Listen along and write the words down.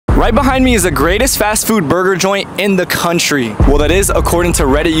Right behind me is the greatest fast food burger joint in the country. Well, that is according to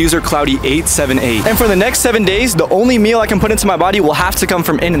Reddit user Cloudy878. And for the next 7 days, the only meal I can put into my body will have to come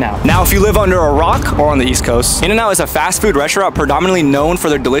from In-N-Out. Now, if you live under a rock or on the East Coast, In-N-Out is a fast food restaurant predominantly known for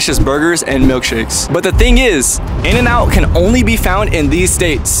their delicious burgers and milkshakes. But the thing is, In-N-Out can only be found in these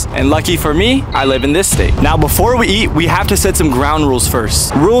states. And lucky for me, I live in this state. Now, before we eat, we have to set some ground rules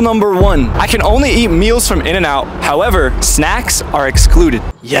first. Rule number 1, I can only eat meals from In-N-Out. However, snacks are excluded.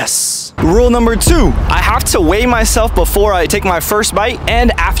 Yes. Rule number 2, I have to weigh myself before I take my first bite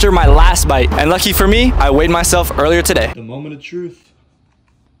and after my last bite. And lucky for me, I weighed myself earlier today. The moment of truth.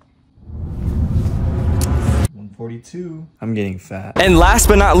 142. I'm getting fat. And last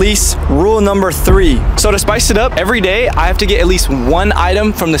but not least, rule number 3. So to spice it up, every day I have to get at least one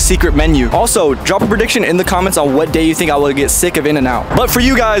item from the secret menu. Also, drop a prediction in the comments on what day you think I will get sick of In-N-Out. But for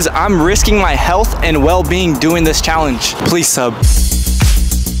you guys, I'm risking my health and well-being doing this challenge. Please sub.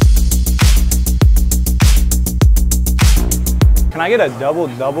 Can I get a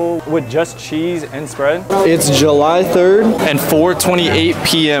double-double with just cheese and spread? It's July 3rd and 4:28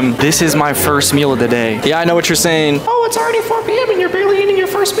 p.m. This is my first meal of the day. Yeah, I know what you're saying. Oh, it's already 4 p.m. and you're barely eating your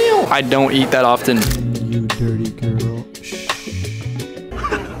first meal. I don't eat that often. You dirty girl. Shh.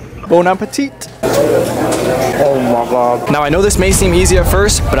 Bon appetit. Oh my God. Now, I know this may seem easy at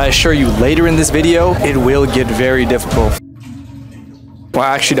first, but I assure you later in this video, it will get very difficult. Well,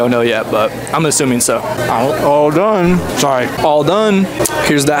 I actually don't know yet, but I'm assuming so. All done. Sorry, all done.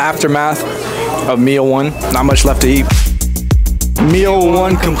 Here's the aftermath of meal 1. Not much left to eat. Meal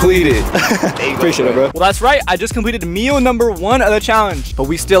 1 completed. Appreciate it, bro. Well, that's right. I just completed meal number 1 of the challenge, but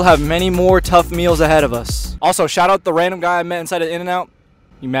we still have many more tough meals ahead of us. Also, shout out the random guy I met inside of In-N-Out.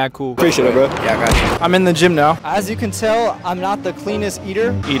 You mad cool. Appreciate it, bro. Yeah, I got you. I'm in the gym now. As you can tell, I'm not the cleanest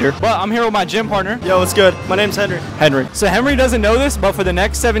eater. But I'm here with my gym partner. Yo, what's good? My name's Henry. Henry. So Henry doesn't know this, but for the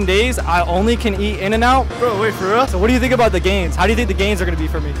next 7 days, I only can eat In-N-Out. Bro, wait, for real? So what do you think about the gains? How do you think the gains are gonna be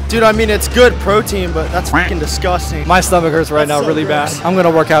for me? Dude, I mean, it's good protein, but that's fucking disgusting. My stomach hurts right now really bad. I'm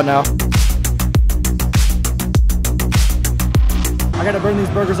gonna work out now. I gotta burn these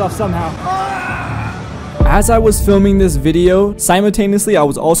burgers off somehow. As I was filming this video, simultaneously I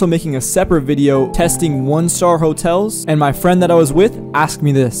was also making a separate video testing 1-star hotels, and my friend that I was with asked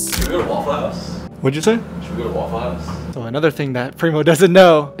me this. Should we go to Waffle House? What'd you say? Should we go to Waffle House? So another thing that Primo doesn't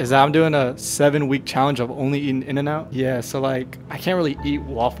know is that I'm doing a 7-week challenge of only eating In-N-Out. Yeah, so like, I can't really eat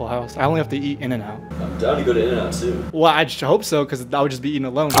Waffle House. I only have to eat In-N-Out. I'm down to go to In-N-Out too. Well, I just hope so, because I would just be eating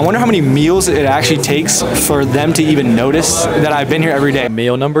alone. I wonder how many meals it actually takes for them to even notice that I've been here every day.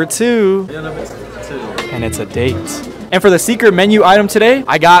 Meal number 2. Meal number 2. And it's a date. And for the secret menu item today,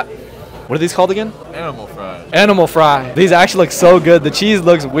 I got, what are these called again? Animal fries. Animal fry. These actually look so good. The cheese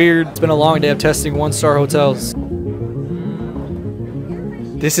looks weird. It's been a long day of testing 1-star hotels.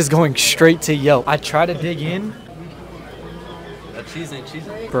 This is going straight to Yelp. I try to dig in. That cheese ain't cheesy.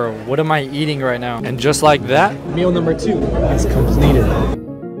 Bro, what am I eating right now? And just like that, meal number 2 is completed.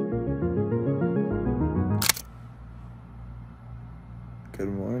 Good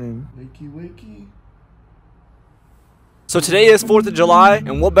morning. Wakey, wakey. So today is 4th of July,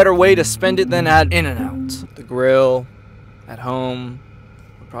 and what better way to spend it than at In-N-Out? The grill, at home,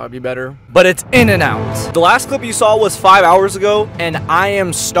 would probably be better. But it's In-N-Out. The last clip you saw was 5 hours ago, and I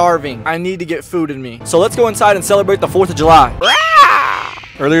am starving. I need to get food in me. So let's go inside and celebrate the 4th of July.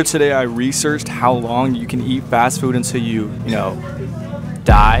 Earlier today, I researched how long you can eat fast food until you know,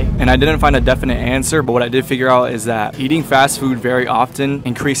 die, and I didn't find a definite answer, but what I did figure out is that eating fast food very often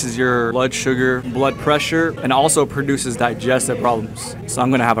increases your blood sugar, blood pressure, and also produces digestive problems. So I'm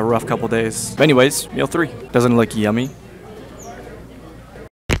gonna have a rough couple days. But anyways, meal 3. Doesn't it look yummy?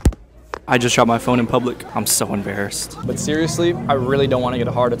 I just dropped my phone in public. I'm so embarrassed. But seriously, I really don't want to get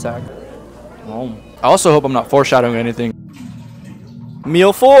a heart attack. I also hope I'm not foreshadowing anything.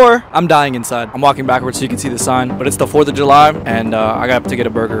 Meal 4. I'm dying inside. I'm walking backwards so you can see the sign, but it's the 4th of July, and I got to get a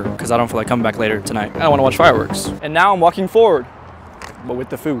burger because I don't feel like coming back later tonight. I don't want to watch fireworks. And now I'm walking forward, but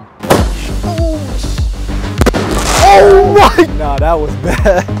with the food. Oh my! Nah, that was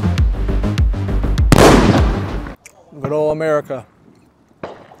bad. Good old America.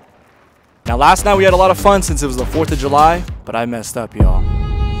 Now last night we had a lot of fun since it was the 4th of July, but I messed up, y'all.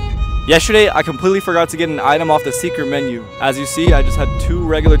 Yesterday, I completely forgot to get an item off the secret menu. As you see, I just had 2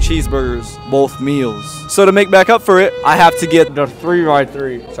 regular cheeseburgers, both meals. So to make back up for it, I have to get the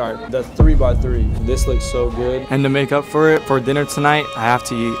 3x3. Sorry, the 3x3. This looks so good. And to make up for it, for dinner tonight, I have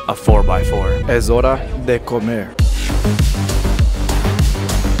to eat a 4x4. Es hora de comer.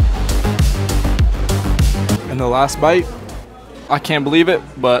 And the last bite, I can't believe it,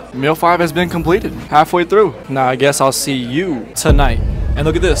 but meal 5 has been completed halfway through. Now I guess I'll see you tonight And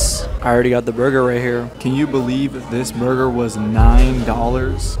look at this. I already got the burger right here. Can you believe this burger was $9?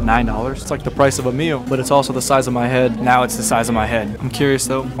 $9? It's like the price of a meal, but it's also the size of my head. Now it's the size of my head. I'm curious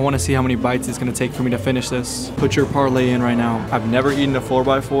though. I want to see how many bites it's going to take for me to finish this. Put your parlay in right now. I've never eaten a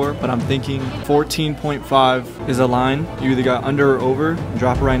 4x4, but I'm thinking 14.5 is a line. You either got under or over.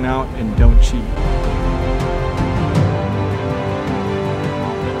 Drop it right now and don't cheat.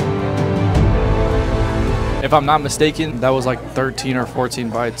 If I'm not mistaken, that was like 13 or 14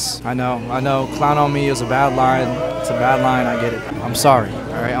 bites. I know, clown on me is a bad line. It's a bad line, I get it. I'm sorry,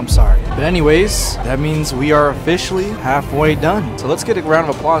 all right, I'm sorry. But anyways, that means we are officially halfway done. So let's get a round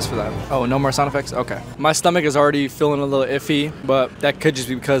of applause for that. Oh, no more sound effects? Okay. My stomach is already feeling a little iffy, but that could just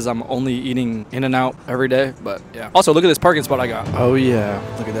be because I'm only eating In-N-Out every day, but yeah. Also, look at this parking spot I got. Oh yeah,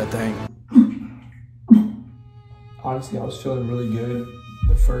 look at that thing. Honestly, I was feeling really good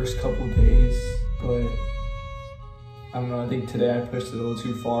the first couple days, but I don't know, I think today I pushed it a little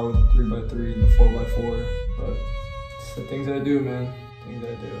too far with the 3x3 and the 4x4, but it's the things that I do, man. Things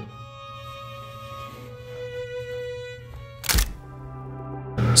that I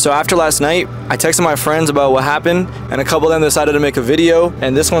do. So after last night, I texted my friends about what happened, and a couple of them decided to make a video,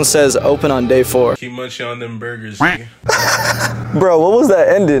 and this one says open on day 4. Keep munching on them burgers. Bro, what was that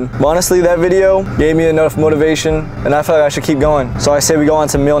ending? But honestly, that video gave me enough motivation, and I felt like I should keep going. So I say we go on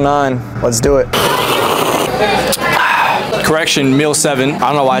to meal 9. Let's do it. Correction, meal 7. I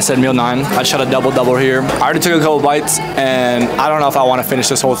don't know why I said meal 9. I just had a double here. I already took a couple bites, and I don't know if I want to finish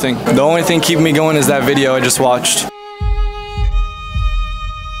this whole thing. The only thing keeping me going is that video I just watched.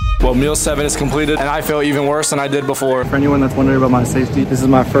 Well, meal 7 is completed, and I feel even worse than I did before. For anyone that's wondering about my safety, this is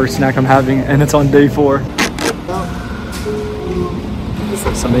my first snack I'm having, and it's on day 4. This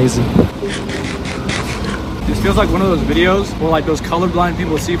looks amazing. This feels like one of those videos where like those colorblind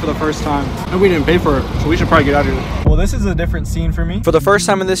people see for the first time. And we didn't pay for it, so we should probably get out of here. Well, this is a different scene for me. For the first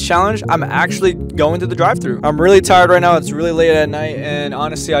time in this challenge, I'm actually going to the drive-thru. I'm really tired right now. It's really late at night, and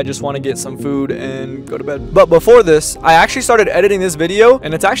honestly, I just want to get some food and go to bed. But before this, I actually started editing this video,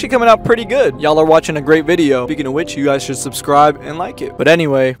 and it's actually coming out pretty good. Y'all are watching a great video. Speaking of which, you guys should subscribe and like it. But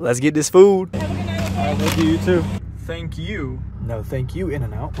anyway, let's get this food. All right, thank you, you too. Thank you. No, thank you,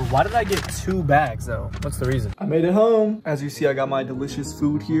 In-N-Out. But why did I get 2 bags, though? What's the reason? I made it home. As you see, I got my delicious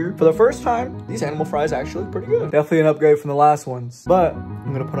food here. For the first time, these animal fries actually look pretty good. Definitely an upgrade from the last ones. But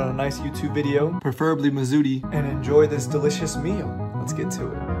I'm gonna put on a nice YouTube video, preferably Mazuty, and enjoy this delicious meal. Let's get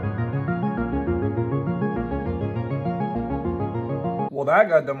to it. Well, that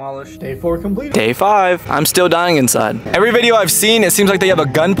got demolished. Day 4 completed. Day 5. I'm still dying inside. Every video I've seen, it seems like they have a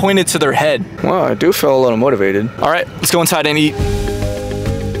gun pointed to their head. Well, I do feel a little motivated. All right, let's go inside and eat.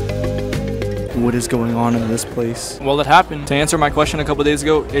 What is going on in this place? Well, it happened. To answer my question a couple days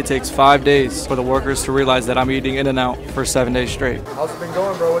ago, it takes 5 days for the workers to realize that I'm eating In-N-Out for 7 days straight. How's it been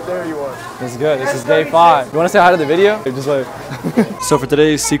going, bro? What day are you on? This is good. This is day 5. You want to say hi to the video? Just like. So for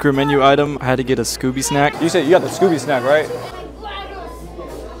today's secret menu item, I had to get a Scooby snack. You said you got the Scooby snack, right?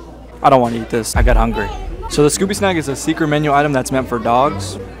 I don't want to eat this. I got hungry. So the Scooby snack is a secret menu item that's meant for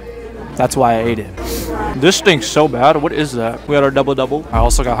dogs. That's why I ate it. This stinks so bad. What is that? We had our double. I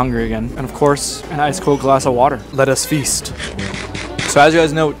also got hungry again. And of course, an ice cold glass of water. Let us feast. So as you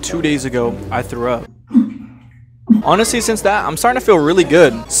guys know, 2 days ago, I threw up. Honestly, since that, I'm starting to feel really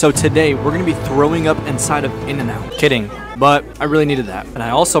good. So today, we're going to be throwing up inside of In-N-Out. Kidding. But I really needed that. And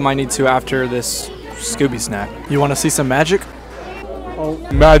I also might need to after this Scooby snack. You want to see some magic? Oh,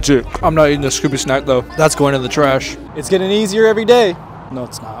 magic. I'm not eating the Scooby snack though. That's going in the trash. It's getting easier every day. No,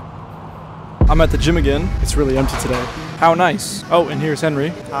 it's not. I'm at the gym again. It's really empty today. How nice. Oh, and here's Henry.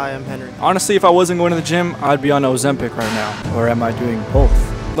 Hi, I'm Henry. Honestly, if I wasn't going to the gym, I'd be on Ozempic right now. Or am I doing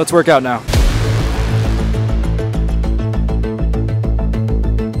both? Let's work out now.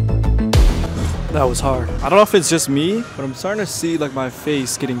 That was hard. I don't know if it's just me, but I'm starting to see like my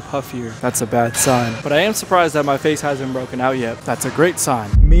face getting puffier. That's a bad sign. But I am surprised that my face hasn't broken out yet. That's a great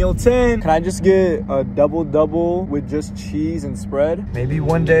sign. Meal 10. Can I just get a double with just cheese and spread? Maybe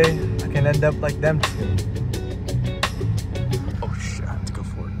one day I can end up like them two. Oh shit, I have to go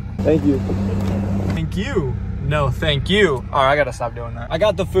for it. Thank you. Thank you. No, thank you. All right, I gotta stop doing that. I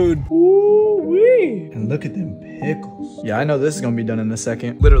got the food. Ooh-wee. And look at them pickles. Yeah, I know this is gonna be done in a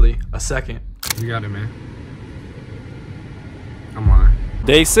second. Literally, a second. You got it, man. I'm on.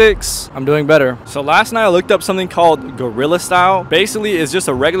 Day 6, I'm doing better. So last night I looked up something called Gorilla Style. Basically, it's just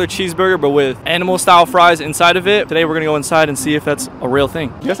a regular cheeseburger, but with animal style fries inside of it. Today we're gonna go inside and see if that's a real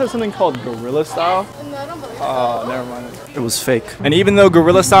thing. You guys have something called Gorilla Style? No, I don't believe it. Oh, never mind. It was fake. And even though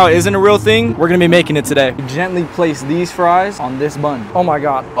gorilla style isn't a real thing, we're gonna be making it today. Gently place these fries on this bun. Oh my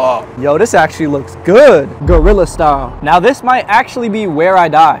God. Oh, yo, this actually looks good. Gorilla style. Now this might actually be where I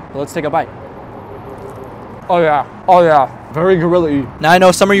die. Let's take a bite. Oh yeah. Oh yeah. Very gorilla-y. Now I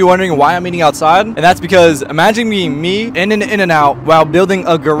know some of you wondering why I'm eating outside, and that's because imagine being me in an In-N-Out while building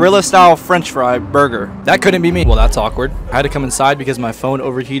a gorilla style French fry burger. That couldn't be me. Well, that's awkward. I had to come inside because my phone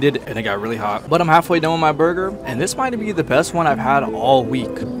overheated and it got really hot. But I'm halfway done with my burger, and this might be the best one I've had all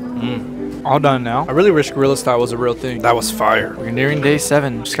week. All done now. I really wish gorilla style was a real thing. That was fire. We're nearing day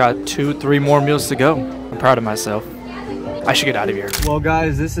 7. Just got 2-3 more meals to go. I'm proud of myself. I should get out of here. Well,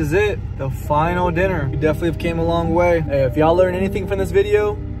 guys, this is it. The final dinner. We definitely have came a long way. Hey, if y'all learned anything from this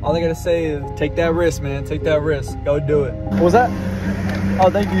video, all I gotta say is take that risk, man. Take that risk. Go do it. What was that? Oh,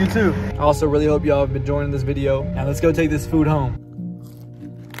 thank you, you too. I also really hope y'all have been enjoying this video. Now let's go take this food home.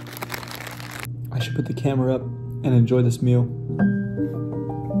 I should put the camera up and enjoy this meal.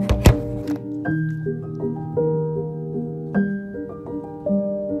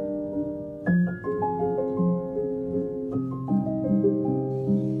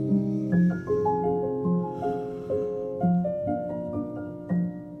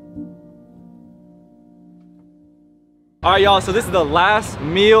 All right, y'all, so this is the last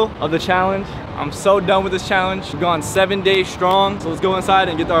meal of the challenge. I'm so done with this challenge. We've gone 7 days strong, so let's go inside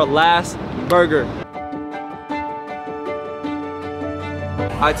and get our last burger.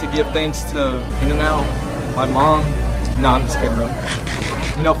 I had to give thanks to In-N-Out, my mom. No, I'm just kidding, bro.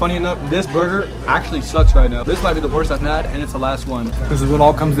 You know, funny enough, this burger actually sucks right now. This might be the worst I've had, and it's the last one. This is what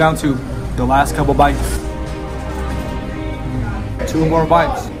all comes down to, the last couple bites. 2 more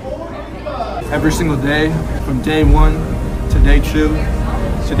bites. Every single day, from day 1 to day 2,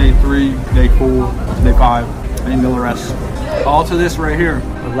 to day 3, day 4, to day 5, and the rest. All to this right here,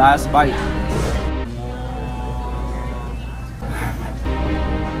 the last bite.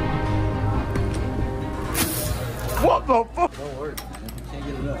 What the fuck? Don't worry, man. You can't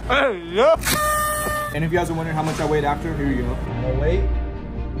get it up. Hey, yeah. And if you guys are wondering how much I weighed after, here you go. My weight?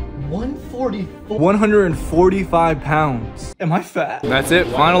 145 pounds. Am I fat? That's it,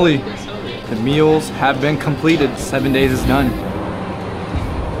 finally. The meals have been completed. 7 days is done.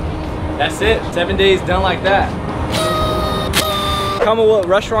 That's it, 7 days done like that. Comment what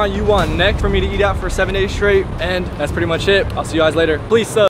restaurant you want next for me to eat out for 7 days straight. And that's pretty much it. I'll see you guys later. Please sub.